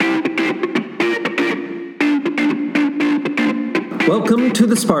Welcome to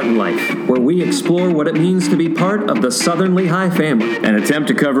the Spartan Life, where we explore what it means to be part of the Southern Lehigh family. And attempt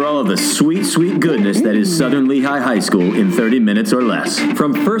to cover all of the sweet, sweet goodness that is Southern Lehigh High School in 30 minutes or less.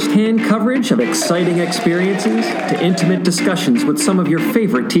 From first-hand coverage of exciting experiences, to intimate discussions with some of your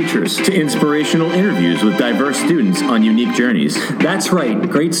favorite teachers, to inspirational interviews with diverse students on unique journeys. That's right,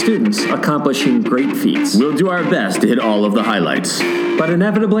 great students accomplishing great feats. We'll do our best to hit all of the highlights. But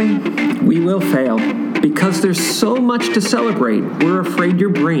inevitably, we will fail. Because there's so much to celebrate, we're afraid your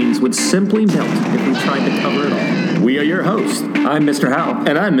brains would simply melt if we tried to cover it all. We are your hosts. I'm Mr. Howell.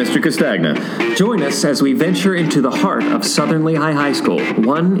 And I'm Mr. Castagna. Join us as we venture into the heart of Southern Lehigh High School,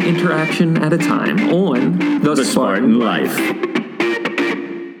 one interaction at a time, on The Spartan Life.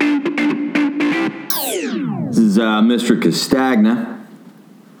 This is Mr. Castagna,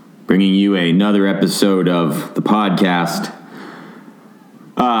 bringing you another episode of the podcast.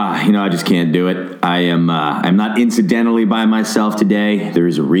 I just can't do it. I'm not incidentally by myself today. There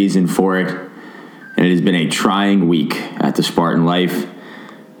is a reason for it. And it has been a trying week at the Spartan Life.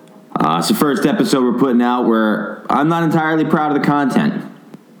 It's the first episode we're putting out where I'm not entirely proud of the content.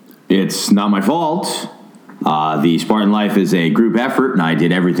 It's not my fault. The Spartan Life is a group effort, and I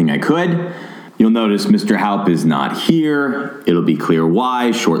did everything I could. You'll notice Mr. Haupt is not here. It'll be clear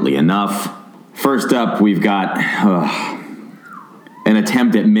why shortly enough. First up, we've got an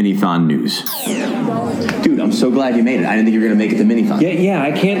attempt at Minithon news. Dude, I'm so glad you made it. I didn't think you were going to make it to Minithon. Yeah,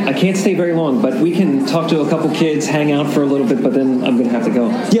 I can't stay very long, but we can talk to a couple kids, hang out for a little bit, but then I'm going to have to go.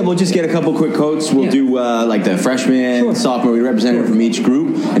 Yeah, we'll just get a couple quick quotes. We'll do like the freshman, sophomore, we representative from each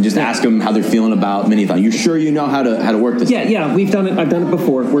group, and just ask them how they're feeling about Minithon. You sure you know how to work this? Yeah, we've done it. I've done it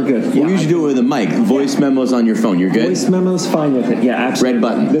before. We're good. We usually do it with a mic. Voice memos on your phone. You're good? Voice memos, fine with it. Yeah, absolutely. Red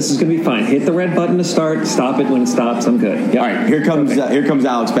button. This is going to be fine. Hit the red button to start. Stop it when it stops. I'm good. All right, here comes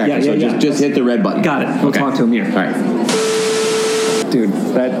Alex Becker. Just hit the red button. Got it. We'll talk to him here. All right. Dude,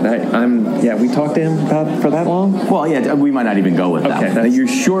 we talked to him for that long? Well, yeah, we might not even go with that. Okay. You're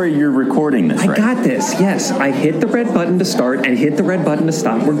sure you're recording this, right? I got this, yes. I hit the red button to start and hit the red button to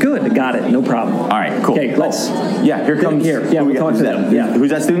stop. We're good. Got it. No problem. All right, cool. Okay, let's... Yeah, here comes... Here, yeah, we'll talk to them. Yeah.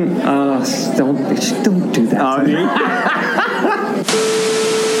 Who's that student? Don't do that to me.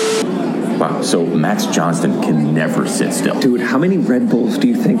 Wow, so Max Johnston can never sit still. Dude, how many Red Bulls do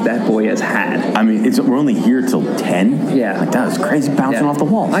you think that boy has had? I mean, we're only here till 10? Yeah. Like, that was crazy, bouncing off the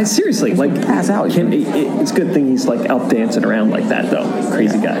wall. Seriously, pass out. It's a good thing he's, out dancing around like that, though.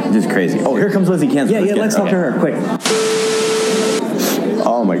 Crazy guy. Just crazy. Oh, here comes Lizzie Kansas. Yeah, let's talk to her, quick.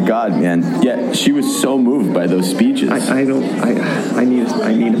 Oh, my God, man. Yeah, she was so moved by those speeches. I need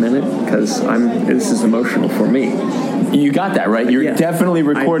a minute, because this is emotional for me. You got that, right? You're definitely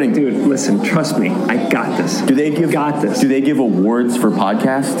recording. Dude, listen, trust me. I got this. Do they give awards for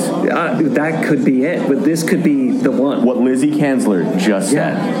podcasts? That could be it, but this could be the one. What Lizzie Kansler just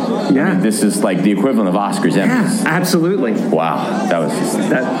said. Yeah. I mean, this is like the equivalent of Oscars, Emmys. Yeah, absolutely. Wow. That was just...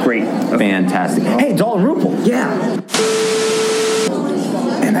 That's great. Fantastic. Hey, Dalton Ruhf. Yeah.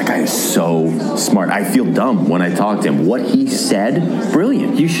 Man, that guy is so smart. I feel dumb when I talk to him. What he said,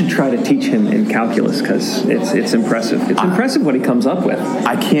 brilliant. You should try to teach him in calculus because it's impressive. It's impressive what he comes up with.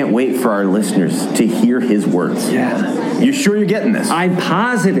 I can't wait for our listeners to hear his words. Yeah. You sure you're getting this? I'm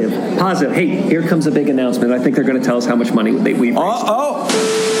positive. Hey, here comes a big announcement. I think they're going to tell us how much money we've raised.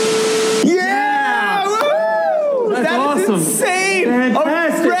 Yeah! Woo! That's awesome. Insane!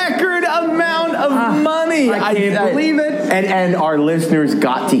 Fantastic. A record amount of money. I can't believe it. And our listeners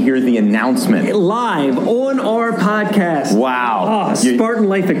got to hear the announcement. Live on our podcast. Wow. Spartan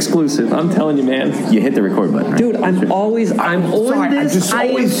Life exclusive. I'm telling you, man. You hit the record button, right? Dude, I'm on this. I'm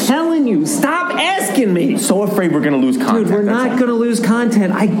telling you. Stop asking me. So afraid we're going to lose content. Dude, we're not going to lose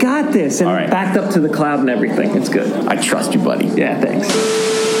content. I got this. And backed up to the cloud and everything. It's good. I trust you, buddy. Yeah, thanks.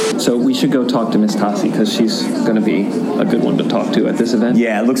 So we should go talk to Miss Tassi because she's going to be a good one to talk to at this event.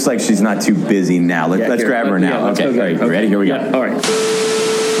 Yeah, it looks like she's not too busy now. Let's grab her now. Yeah, okay, ready? Here we go. All right.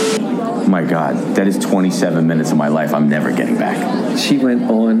 Oh my God, that is 27 minutes of my life I'm never getting back. She went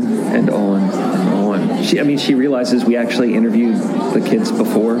on and on and on. She realizes we actually interviewed the kids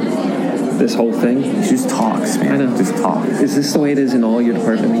before this whole thing. She just talks, man. I know. Just talks. Is this the way it is in all your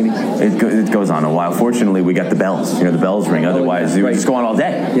department meetings? It goes on a while. Fortunately, we got the bells. The bells ring. Otherwise, it would just go on all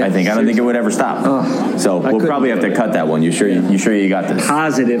day. Yeah, I don't think it would ever stop. So we'll probably have to cut that one. You sure you got this?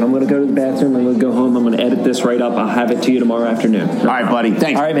 Positive. I'm going to go to the bathroom. I'm going to go home. I'm going to edit this right up. I'll have it to you tomorrow afternoon. All right, buddy.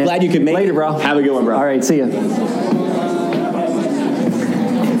 Thanks. All right, man. Glad you could make it. Later, bro. Have a good one, bro. All right. See ya.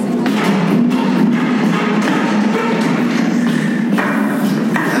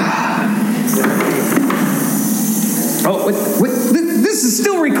 Oh, what? This is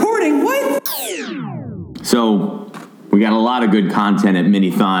still recording? What? So, We got a lot of good content at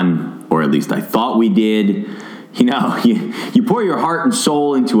Minithon, or at least I thought we did. You know, you pour your heart and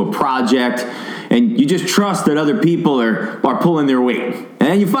soul into a project, and you just trust that other people are pulling their weight. And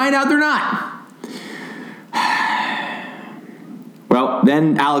then you find out they're not. Well,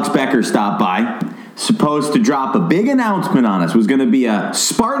 then Alex Becker stopped by, supposed to drop a big announcement on us. It was going to be a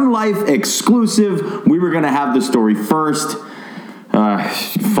Spartan Life exclusive. We were going to have the story first.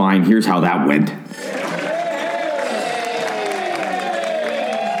 Fine, here's how that went.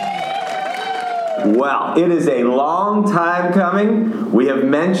 Well, it is a long time coming. We have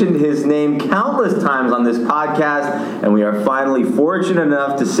mentioned his name countless times on this podcast, and we are finally fortunate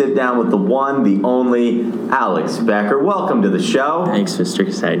enough to sit down with the one, the only, Alex Becker. Welcome to the show. Thanks, Mr.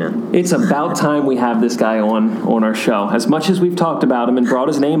 Casagna. It's about time we have this guy on our show. As much as we've talked about him and brought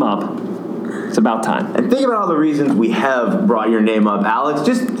his name up, it's about time. And think about all the reasons we have brought your name up, Alex.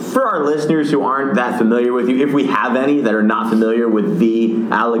 Just for our listeners who aren't that familiar with you, if we have any that are not familiar with the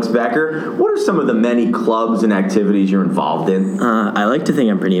Alex Becker, what are some of the many clubs and activities you're involved in? I like to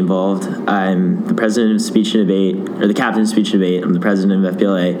think I'm pretty involved. I'm the president of Speech and Debate, or the captain of Speech and Debate. I'm the president of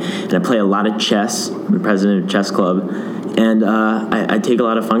FBLA, and I play a lot of chess. I'm the president of Chess Club. And I take a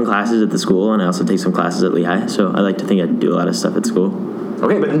lot of fun classes at the school, and I also take some classes at Lehigh. So I like to think I do a lot of stuff at school.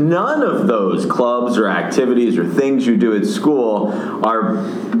 Okay, but none of those clubs or activities or things you do at school are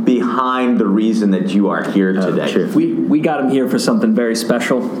behind the reason that you are here today. Sure. We got him here for something very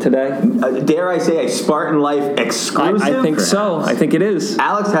special today. Dare I say a Spartan Life exclusive? I think so. I think it is.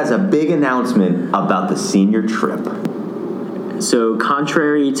 Alex has a big announcement about the senior trip. So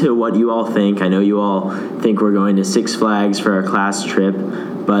contrary to what you all think, I know you all think we're going to Six Flags for our class trip,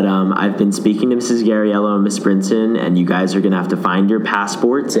 but I've been speaking to Mrs. Gariello and Miss Brinson, and you guys are going to have to find your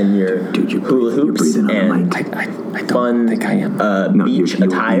passports and your hula hoops and I don't fun think I am. beach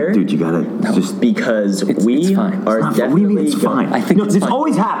attire. Dude, you gotta just... Because it's fine. What Are do you definitely mean it's fine? I think it's this fine.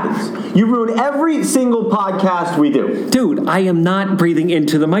 always happens. You ruin every single podcast we do. Dude, I am not breathing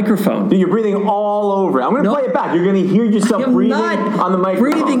into the microphone. Dude, you're breathing all over it. I'm going to play it back. You're going to hear yourself I'm breathing not on the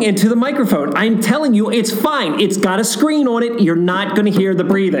microphone. breathing into the microphone. I'm telling you, it's fine. It's got a screen on it. You're not going to hear the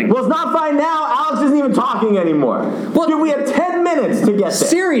breathing. Well, it's not fine now. Alex isn't even talking anymore. Well, dude, we have 10 minutes to get there.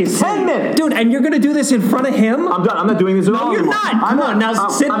 Seriously. 10 minutes. Dude, and you're going to do this in front of him? I'm done. I'm not doing this at all. No, you're anymore. not. Come on, now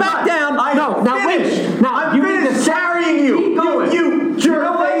sit back down. I know. Now Finish. wait. Now I'm you finished need to carrying you. Keep going. You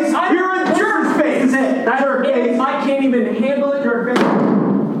jerk face. You're a jerk face. Jerk face. I can't even handle it, jerk face.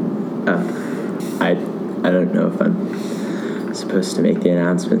 I don't know if I'm supposed to make the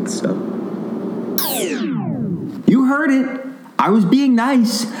announcement, so... You heard it. I was being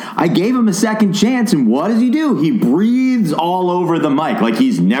nice. I gave him a second chance, and what does he do? He breathes all over the mic like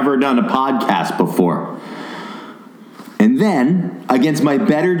he's never done a podcast before. And then, against my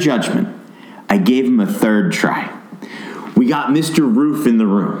better judgment, I gave him a third try. We got Mr. Ruhf in the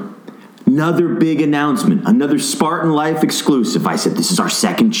room. Another big announcement, another Spartan Life exclusive. I said, this is our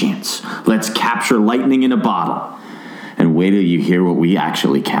second chance. Let's capture lightning in a bottle. And wait till you hear what we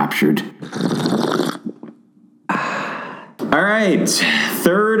actually captured. All right,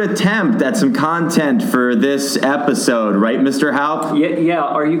 third attempt at some content for this episode, right, Mr. Haupt? Yeah.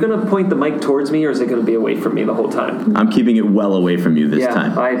 Are you going to point the mic towards me, or is it going to be away from me the whole time? I'm keeping it well away from you this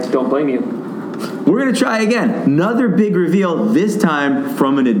time. I don't blame you. We're going to try again. Another big reveal, this time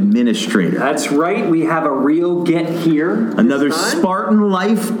from an administrator. That's right. We have a real get here. Another Spartan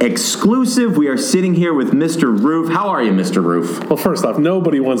Life exclusive. We are sitting here with Mr. Ruhf. How are you, Mr. Ruhf? Well, first off,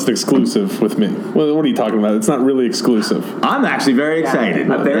 nobody wants an exclusive with me. What are you talking about? It's not really exclusive. I'm actually very excited.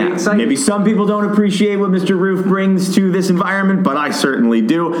 I'm very excited. Maybe some people don't appreciate what Mr. Ruhf brings to this environment, but I certainly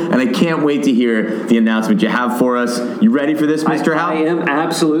do, and I can't wait to hear the announcement you have for us. You ready for this, Mr. Haupt? I am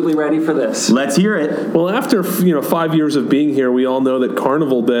absolutely ready for this. Let's hear it. Well, after 5 years of being here, we all know that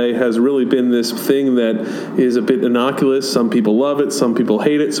Carnival Day has really been this thing that is a bit innocuous. Some people love it, some people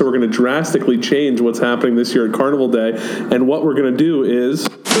hate it. So we're going to drastically change what's happening this year at Carnival Day. And what we're going to do is...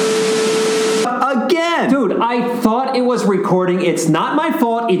 Again! Dude, I thought it was recording. It's not my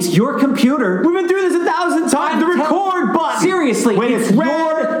fault. It's your computer. We've been through this 1,000 times. The record button. Seriously, when it's it's your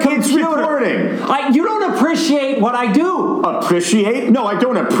red, computer. it's recording. You don't appreciate what I do. Appreciate? No, I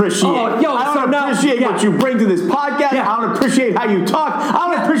don't appreciate. I don't appreciate what you bring to this podcast. Yeah. I don't appreciate how you talk.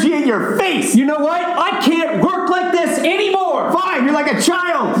 I don't appreciate your face. You know what? I can't work like this anymore. Fine, you're like a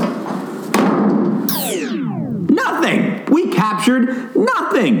child. Nothing. We captured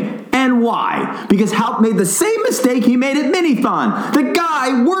nothing. And why? Because Haupt made the same mistake he made at Minithon. The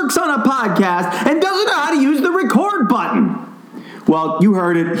guy works on a podcast and doesn't know how to use the record button. Well, you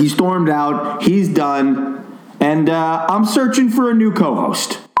heard it. He stormed out. He's done. And I'm searching for a new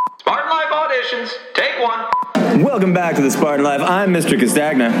co-host. Spartan Life auditions. Take one. Welcome back to the Spartan Life. I'm Mr.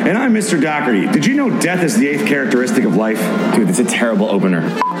 Castagna. And I'm Mr. Doherty. Did you know death is the 8th characteristic of life? Dude, that's a terrible opener.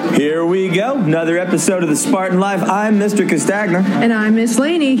 Here we go. Another episode of the Spartan Life. I'm Mr. Castagna. And I'm Miss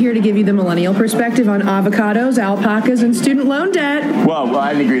Laney, here to give you the millennial perspective on avocados, alpacas, and student loan debt. Whoa,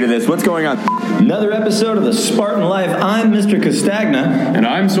 I didn't agree to this. What's going on? Another episode of the Spartan Life. I'm Mr. Castagna. And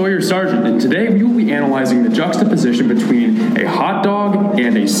I'm Sawyer Sargent. And today we will be analyzing the juxtaposition between a hot dog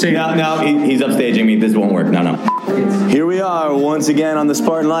and a sandwich. No, he's upstaging me. This won't work. No. Here we are once again on the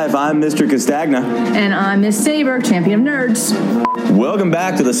Spartan Life. I'm Mr. Castagna. And I'm Miss Saber, champion of nerds. Welcome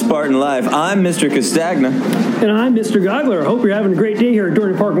back to the Spartan Life. I'm Mr. Castagna. And I'm Mr. Goggler. Hope you're having a great day here at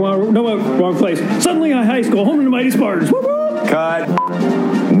Dorney Park. No, wrong place. Suddenly High School, home of the mighty Spartans. Woo-hoo! Cut.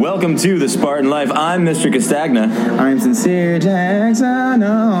 Welcome to the Spartan Life. I'm Mr. Castagna. I'm Sincere Jackson.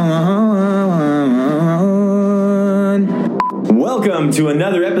 Welcome to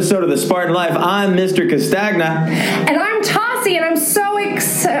another episode of the Spartan Life. I'm Mr. Castagna. And I'm Tossie, and I'm so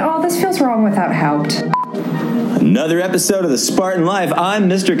excited. Oh, this feels wrong without Haupt. Another episode of the Spartan Life. I'm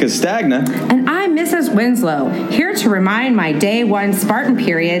Mr. Castagna. And I'm Mrs. Winslow, here to remind my day one Spartan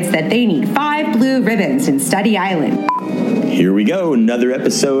periods that they need 5 blue ribbons in Study Island. Here we go. Another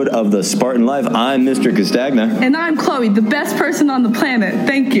episode of the Spartan Life. I'm Mr. Castagna. And I'm Chloe, the best person on the planet.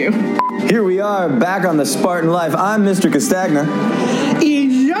 Thank you. Here we are, back on the Spartan Life. I'm Mr. Castagna.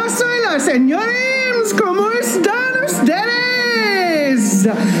 Y yo soy la señora Ims. ¿Cómo están ustedes?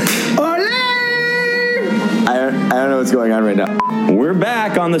 ¡Olé! I don't know what's going on right now. We're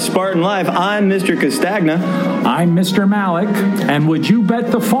back on the Spartan Life. I'm Mr. Castagna. I'm Mr. Malik, and would you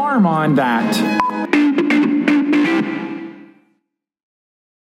bet the farm on that?